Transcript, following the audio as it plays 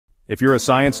If you're a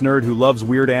science nerd who loves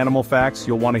weird animal facts,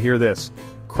 you'll want to hear this.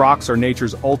 Crocs are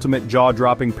nature's ultimate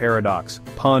jaw-dropping paradox,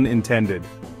 pun intended.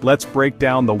 Let's break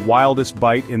down the wildest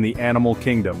bite in the animal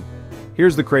kingdom.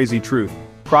 Here's the crazy truth.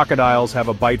 Crocodiles have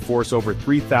a bite force over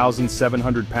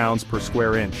 3,700 pounds per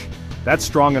square inch. That's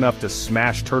strong enough to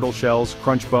smash turtle shells,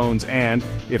 crunch bones, and,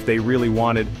 if they really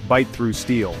wanted, bite through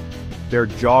steel. Their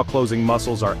jaw-closing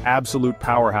muscles are absolute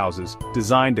powerhouses,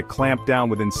 designed to clamp down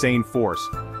with insane force.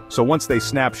 So once they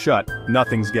snap shut,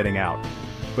 nothing's getting out.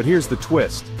 But here's the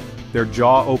twist. Their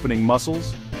jaw-opening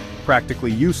muscles?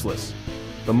 Practically useless.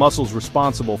 The muscles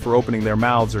responsible for opening their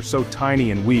mouths are so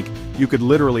tiny and weak, you could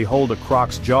literally hold a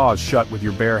croc's jaws shut with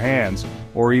your bare hands,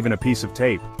 or even a piece of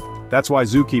tape. That's why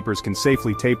zookeepers can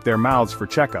safely tape their mouths for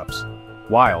checkups.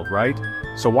 Wild, right?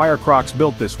 So why are crocs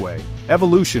built this way?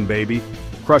 Evolution, baby.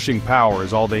 Crushing power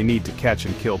is all they need to catch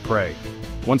and kill prey.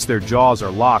 Once their jaws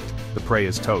are locked, the prey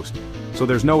is toast. So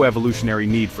there's no evolutionary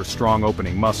need for strong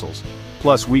opening muscles.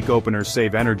 Plus, weak openers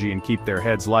save energy and keep their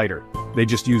heads lighter. They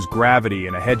just use gravity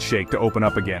and a head shake to open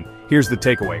up again. Here's the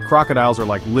takeaway. Crocodiles are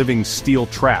like living steel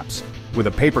traps, with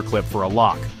a paperclip for a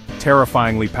lock.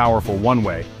 Terrifyingly powerful one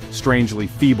way, strangely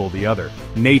feeble the other.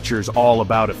 Nature's all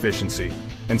about efficiency.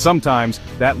 And sometimes,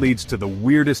 that leads to the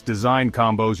weirdest design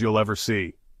combos you'll ever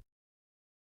see.